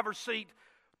the driver's seat,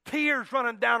 tears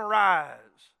running down her eyes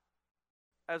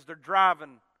as they're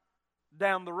driving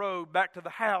down the road back to the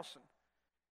house. And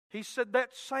he said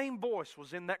that same voice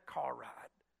was in that car ride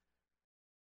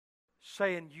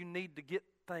saying, you need to get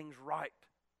things right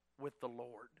with the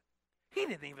Lord. He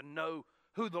didn't even know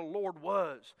who the Lord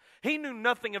was. He knew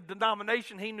nothing of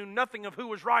denomination. He knew nothing of who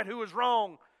was right, who was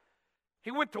wrong.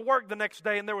 He went to work the next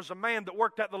day, and there was a man that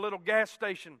worked at the little gas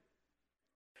station.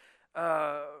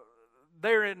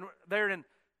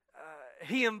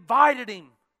 He invited him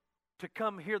to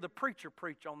come hear the preacher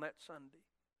preach on that Sunday.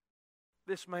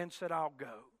 This man said, I'll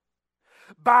go.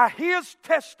 By his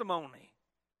testimony,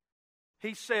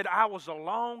 he said, I was a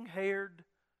long-haired,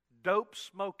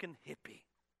 dope-smoking hippie.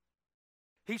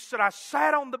 He said, I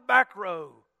sat on the back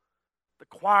row. The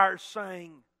choir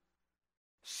sang.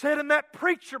 Said, and that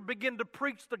preacher began to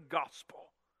preach the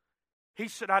gospel. He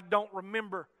said, I don't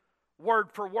remember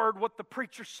word for word what the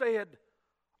preacher said.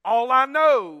 All I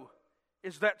know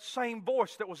is that same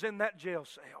voice that was in that jail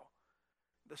cell,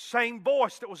 the same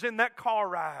voice that was in that car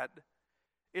ride,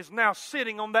 is now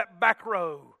sitting on that back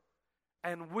row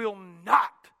and will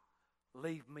not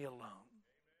leave me alone.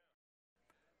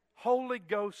 Holy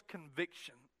Ghost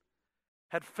conviction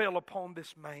had fell upon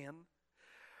this man.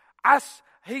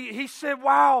 He said,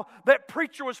 wow, that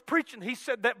preacher was preaching. He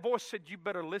said, that voice said, you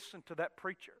better listen to that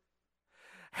preacher.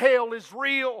 Hell is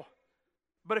real,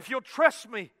 but if you'll trust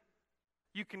me,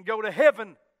 you can go to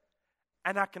heaven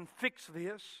and I can fix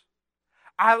this.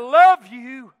 I love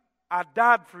you. I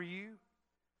died for you.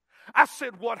 I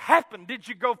said, what happened? Did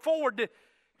you go forward?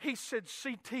 He said,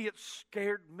 CT, it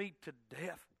scared me to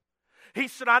death. He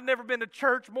said, I'd never been to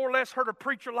church, more or less heard a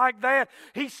preacher like that.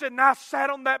 He said, and I sat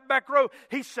on that back row.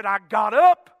 He said, I got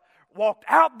up, walked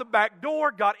out the back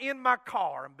door, got in my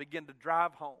car, and began to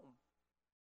drive home.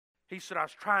 He said, I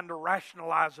was trying to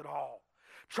rationalize it all,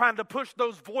 trying to push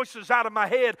those voices out of my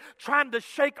head, trying to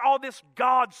shake all this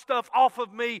God stuff off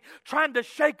of me, trying to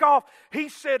shake off. He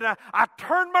said, I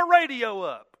turned my radio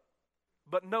up.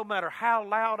 But no matter how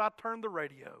loud I turned the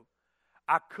radio,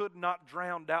 I could not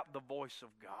drown out the voice of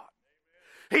God.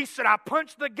 He said, I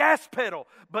punched the gas pedal,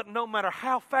 but no matter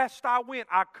how fast I went,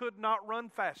 I could not run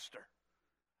faster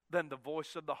than the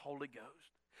voice of the Holy Ghost.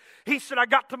 He said, I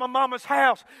got to my mama's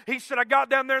house. He said, I got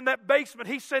down there in that basement.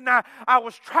 He said, now I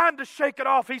was trying to shake it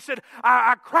off. He said,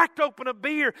 I cracked open a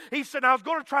beer. He said, I was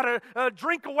going to try to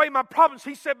drink away my problems.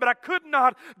 He said, but I could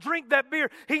not drink that beer.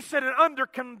 He said, and under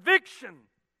conviction,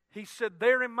 he said,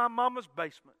 there in my mama's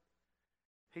basement,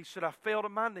 he said, I fell to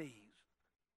my knees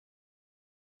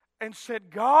and said,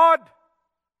 God,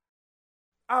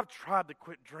 I've tried to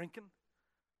quit drinking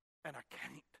and I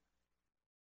can't.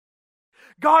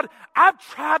 God, I've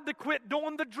tried to quit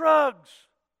doing the drugs,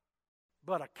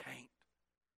 but I can't.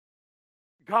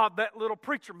 God, that little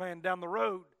preacher man down the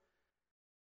road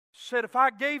said, if I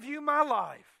gave you my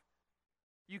life,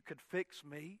 you could fix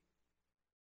me.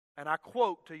 And I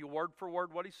quote to you word for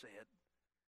word what he said.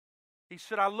 He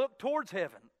said, I looked towards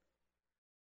heaven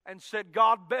and said,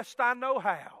 God, best I know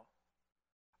how,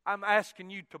 I'm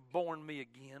asking you to born me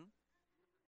again.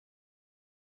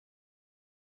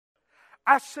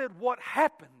 I said, what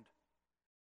happened?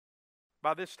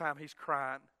 By this time he's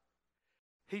crying.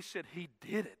 He said, he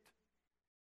did it.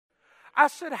 I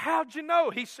said, how'd you know?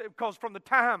 He said, because from the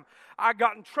time I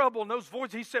got in trouble and those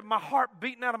voices, he said, my heart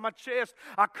beating out of my chest.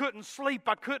 I couldn't sleep.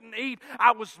 I couldn't eat.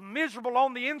 I was miserable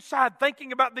on the inside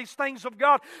thinking about these things of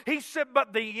God. He said,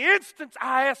 but the instant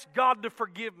I asked God to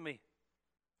forgive me,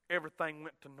 everything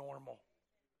went to normal.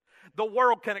 The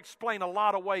world can explain a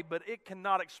lot away, but it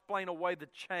cannot explain away the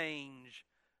change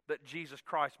that Jesus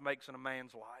Christ makes in a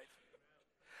man's life.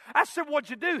 I said, what'd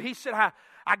you do? He said,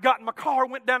 I got in my car,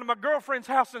 went down to my girlfriend's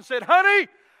house and said, honey,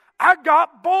 I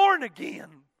got born again.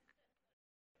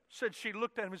 Said she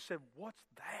looked at him and said, what's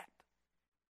that?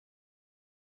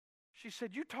 She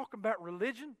said, you talking about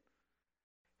religion?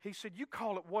 He said, you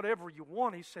call it whatever you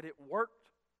want. He said, it worked.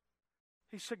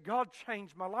 He said, God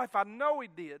changed my life. I know he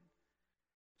did.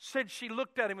 Said she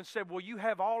looked at him and said, well, you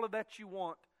have all of that you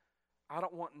want. I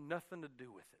don't want nothing to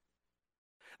do with it.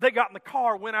 They got in the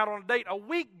car, went out on a date. A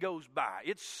week goes by.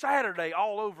 It's Saturday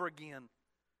all over again.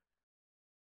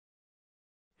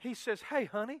 He says, hey,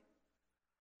 honey,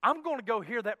 I'm going to go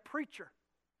hear that preacher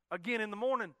again in the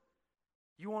morning.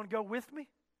 You want to go with me?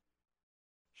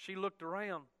 She looked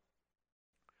around,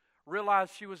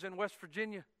 realized she was in West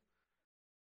Virginia.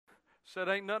 Said,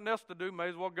 ain't nothing else to do, may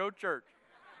as well go to church.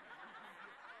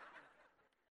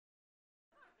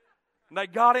 And they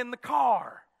got in the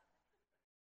car.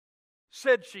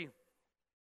 Said she,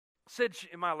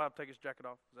 am I allowed to take his jacket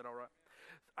off? Is that all right?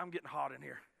 I'm getting hot in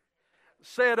here.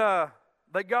 Said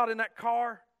they got in that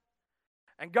car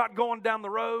and got going down the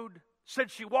road.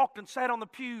 Said she walked and sat on the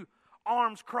pew,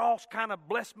 arms crossed, kind of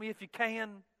bless me if you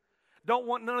can. Don't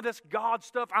want none of this God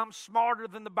stuff. I'm smarter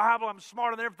than the Bible. I'm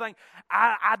smarter than everything.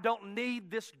 I don't need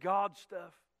this God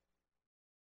stuff.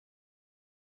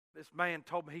 This man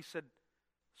told me, he said,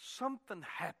 something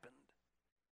happened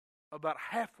about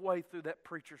halfway through that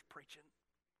preacher's preaching.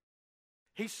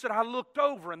 He said, I looked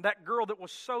over and that girl that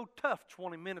was so tough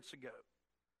 20 minutes ago,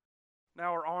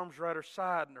 now her arms are at her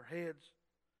side and her head's.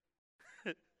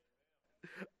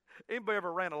 Anybody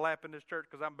ever ran a lap in this church?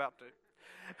 Because I'm about to.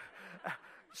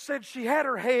 Said she had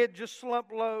her head just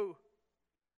slumped low.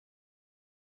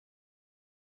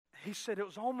 He said it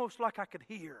was almost like I could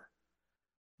hear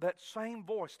that same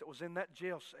voice that was in that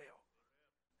jail cell.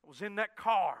 It was in that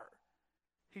car.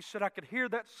 He said I could hear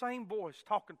that same voice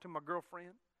talking to my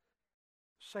girlfriend,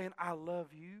 saying, I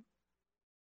love you.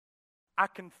 I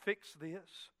can fix this.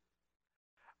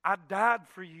 I died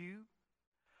for you.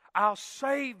 I'll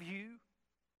save you.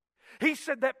 He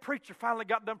said that preacher finally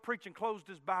got done preaching, closed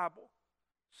his Bible.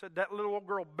 Said that little old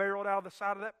girl barreled out of the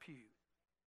side of that pew,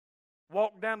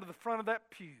 walked down to the front of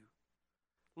that pew,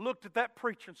 looked at that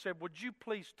preacher and said, would you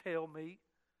please tell me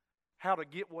how to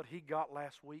get what he got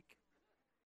last week?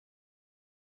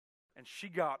 And she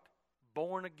got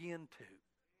born again too.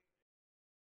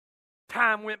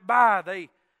 Time went by. They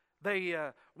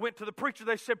went to the preacher.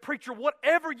 They said, preacher,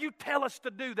 whatever you tell us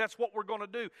to do, that's what we're going to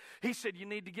do. He said, you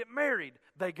need to get married.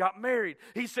 They got married.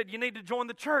 He said, you need to join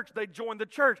the church. They joined the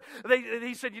church.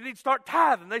 He said, you need to start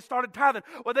tithing. They started tithing.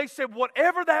 Well, they said,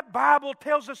 whatever that Bible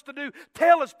tells us to do,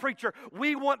 tell us, preacher.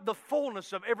 We want the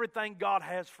fullness of everything God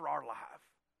has for our life.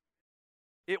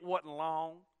 It wasn't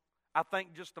long. I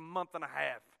think just a month and a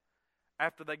half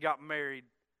after they got married,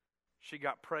 she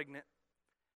got pregnant.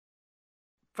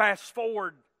 Fast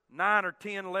forward 9 or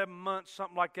 10, 11 months,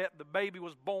 something like that. The baby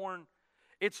was born.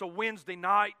 It's a Wednesday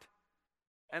night,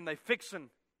 and they fixing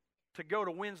to go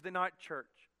to Wednesday night church.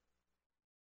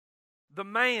 The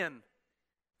man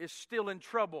is still in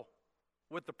trouble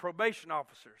with the probation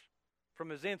officers from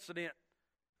his incident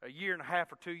a year and a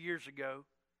half or 2 years ago.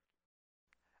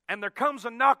 And there comes a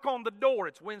knock on the door.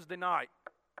 It's Wednesday night.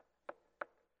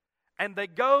 And they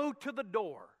go to the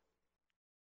door.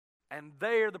 And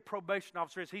there the probation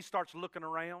officer is. He starts looking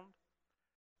around,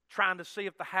 trying to see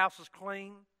if the house is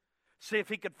clean, see if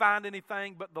he could find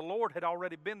anything. But the Lord had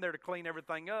already been there to clean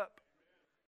everything up.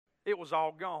 It was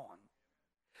all gone.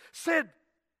 Said,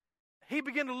 he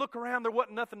began to look around. There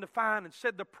wasn't nothing to find. And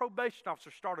said the probation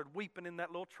officer started weeping in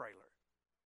that little trailer.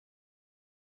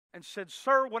 And said,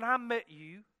 sir, when I met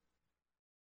you,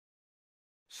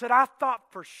 said, I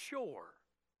thought for sure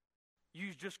you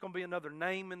was just going to be another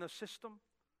name in the system.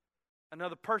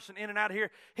 Another person in and out of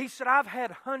here. He said, I've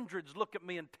had hundreds look at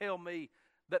me and tell me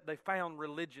that they found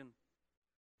religion,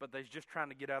 but they're just trying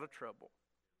to get out of trouble.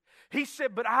 He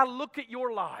said, but I look at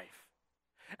your life,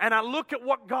 and I look at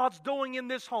what God's doing in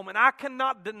this home, and I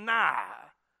cannot deny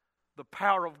the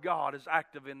power of God is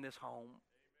active in this home.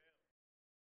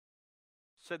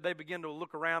 Said they began to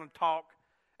look around and talk.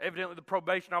 Evidently the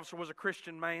probation officer was a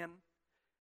Christian man.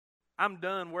 I'm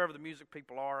done wherever the music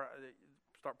people are.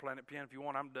 Start playing at piano if you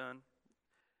want. I'm done.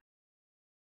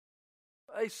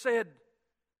 They said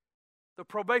the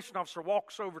probation officer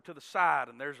walks over to the side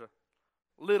and there's a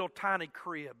little tiny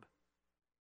crib.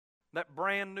 That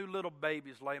brand new little baby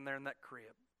is laying there in that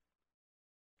crib.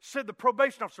 Said the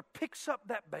probation officer picks up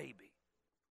that baby,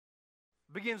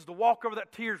 begins to walk over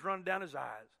that, tears running down his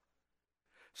eyes.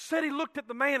 Said he looked at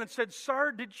the man and said,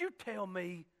 sir, did you tell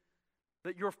me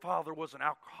that your father was an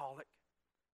alcoholic?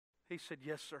 He said,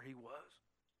 yes, sir, he was.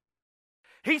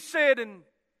 He said, and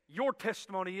your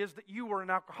testimony is that you were an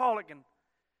alcoholic. And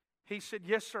he said,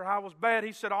 yes, sir, I was bad.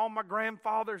 He said, all my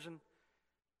grandfathers. And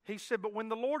he said, but when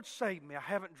the Lord saved me, I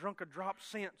haven't drunk a drop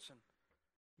since. And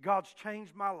God's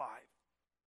changed my life.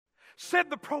 Said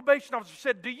the probation officer,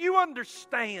 said, do you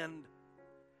understand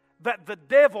that the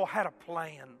devil had a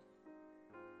plan?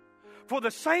 For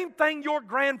the same thing your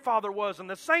grandfather was, and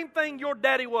the same thing your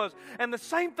daddy was, and the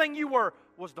same thing you were,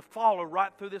 was to follow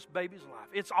right through this baby's life.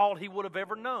 It's all he would have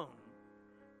ever known.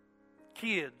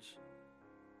 Kids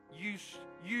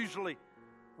usually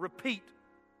repeat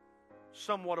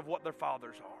somewhat of what their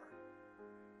fathers are.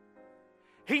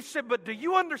 He said, but do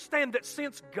you understand that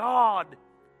since God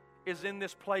is in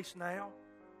this place now,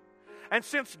 and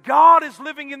since God is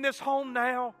living in this home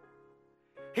now,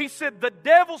 He said, the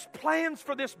devil's plans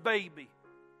for this baby,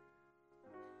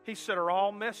 he said, are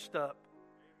all messed up.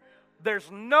 There's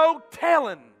no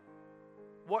telling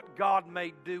what God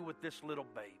may do with this little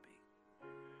baby.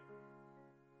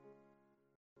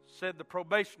 Said the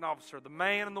probation officer, the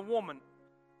man and the woman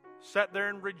sat there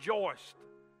and rejoiced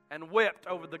and wept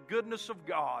over the goodness of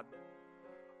God,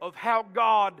 of how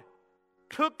God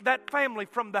took that family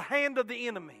from the hand of the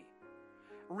enemy,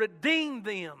 redeemed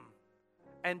them,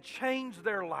 and changed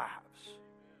their lives.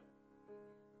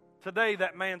 Today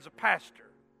that man's a pastor.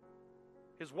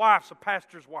 His wife's a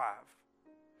pastor's wife.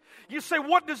 You say,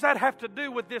 what does that have to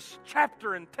do with this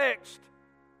chapter and text?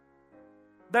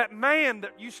 That man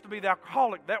that used to be the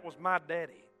alcoholic, that was my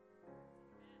daddy.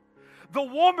 The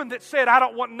woman that said, I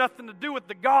don't want nothing to do with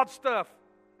the God stuff,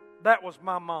 that was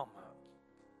my mama.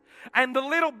 And the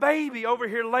little baby over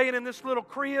here laying in this little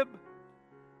crib,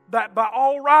 that by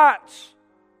all rights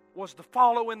was to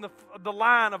follow in the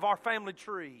line of our family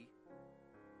tree,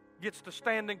 gets to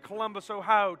stand in Columbus,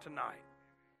 Ohio tonight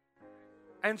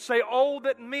and say, oh,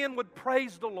 that men would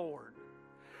praise the Lord,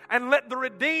 and let the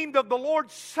redeemed of the Lord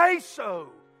say so,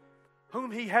 whom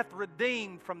He hath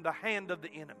redeemed from the hand of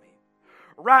the enemy.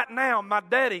 Right now, my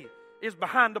daddy is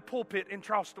behind the pulpit in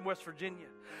Charleston, West Virginia.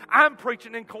 I'm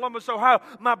preaching in Columbus, Ohio.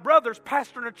 My brother's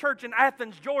pastoring a church in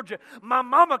Athens, Georgia. My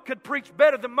mama could preach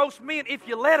better than most men if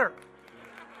you let her.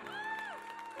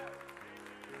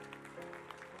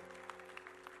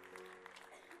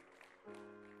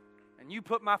 And you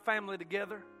put my family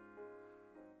together,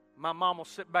 my mom will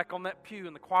sit back on that pew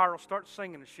and the choir will start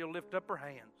singing and she'll lift up her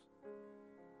hands.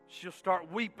 She'll start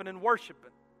weeping and worshiping.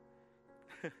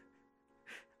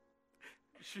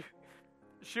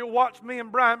 She'll watch me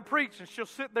and Brian preach and she'll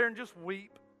sit there and just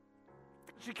weep.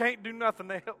 She can't do nothing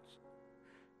else.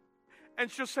 And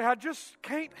she'll say, I just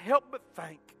can't help but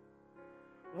think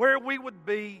where we would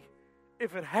be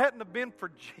if it hadn't have been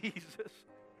for Jesus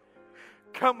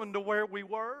coming to where we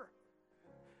were.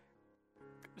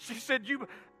 She said,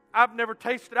 I've never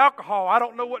tasted alcohol. I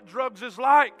don't know what drugs is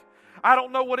like. I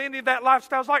don't know what any of that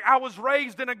lifestyle is like. I was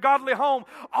raised in a godly home,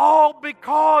 all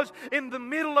because in the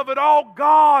middle of it all,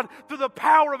 God, through the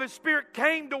power of His Spirit,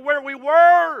 came to where we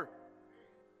were.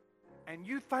 And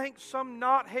you think some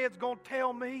knothead's going to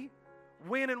tell me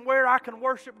when and where I can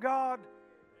worship God?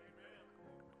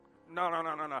 No.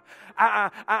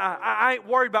 I ain't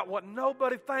worried about what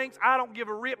nobody thinks. I don't give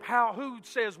a rip who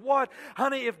says what.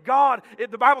 Honey, if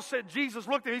the Bible said, Jesus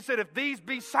looked at him, He said, if these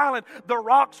be silent, the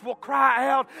rocks will cry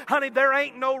out. Honey, there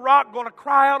ain't no rock going to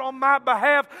cry out on my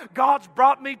behalf. God's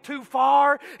brought me too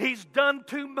far. He's done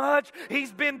too much.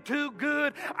 He's been too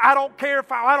good. I don't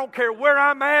care where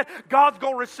I'm at. God's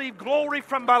going to receive glory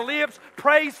from my lips,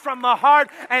 praise from my heart,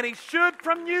 and He should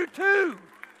from you too.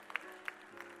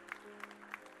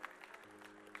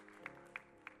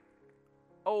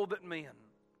 Oh, that men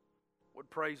would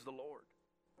praise the Lord.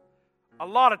 A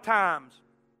lot of times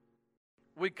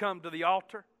we come to the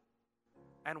altar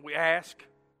and we ask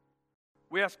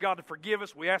God to forgive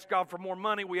us. We ask God for more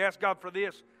money. We ask God for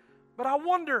this. But I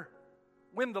wonder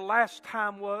when the last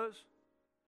time was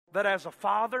that as a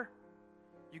father,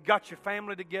 you got your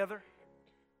family together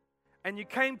and you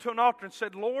came to an altar and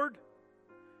said, Lord,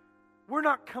 we're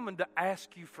not coming to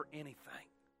ask You for anything.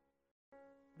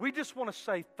 We just want to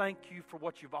say thank You for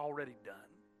what You've already done.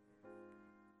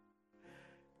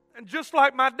 And just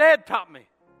like my dad taught me,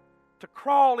 to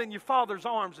crawl in your father's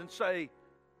arms and say,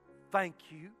 thank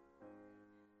you.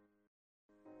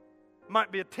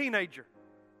 Might be a teenager.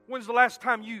 When's the last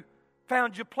time you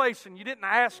found your place and you didn't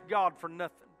ask God for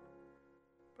nothing?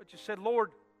 But you said,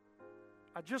 Lord,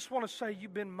 I just want to say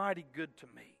You've been mighty good to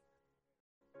me.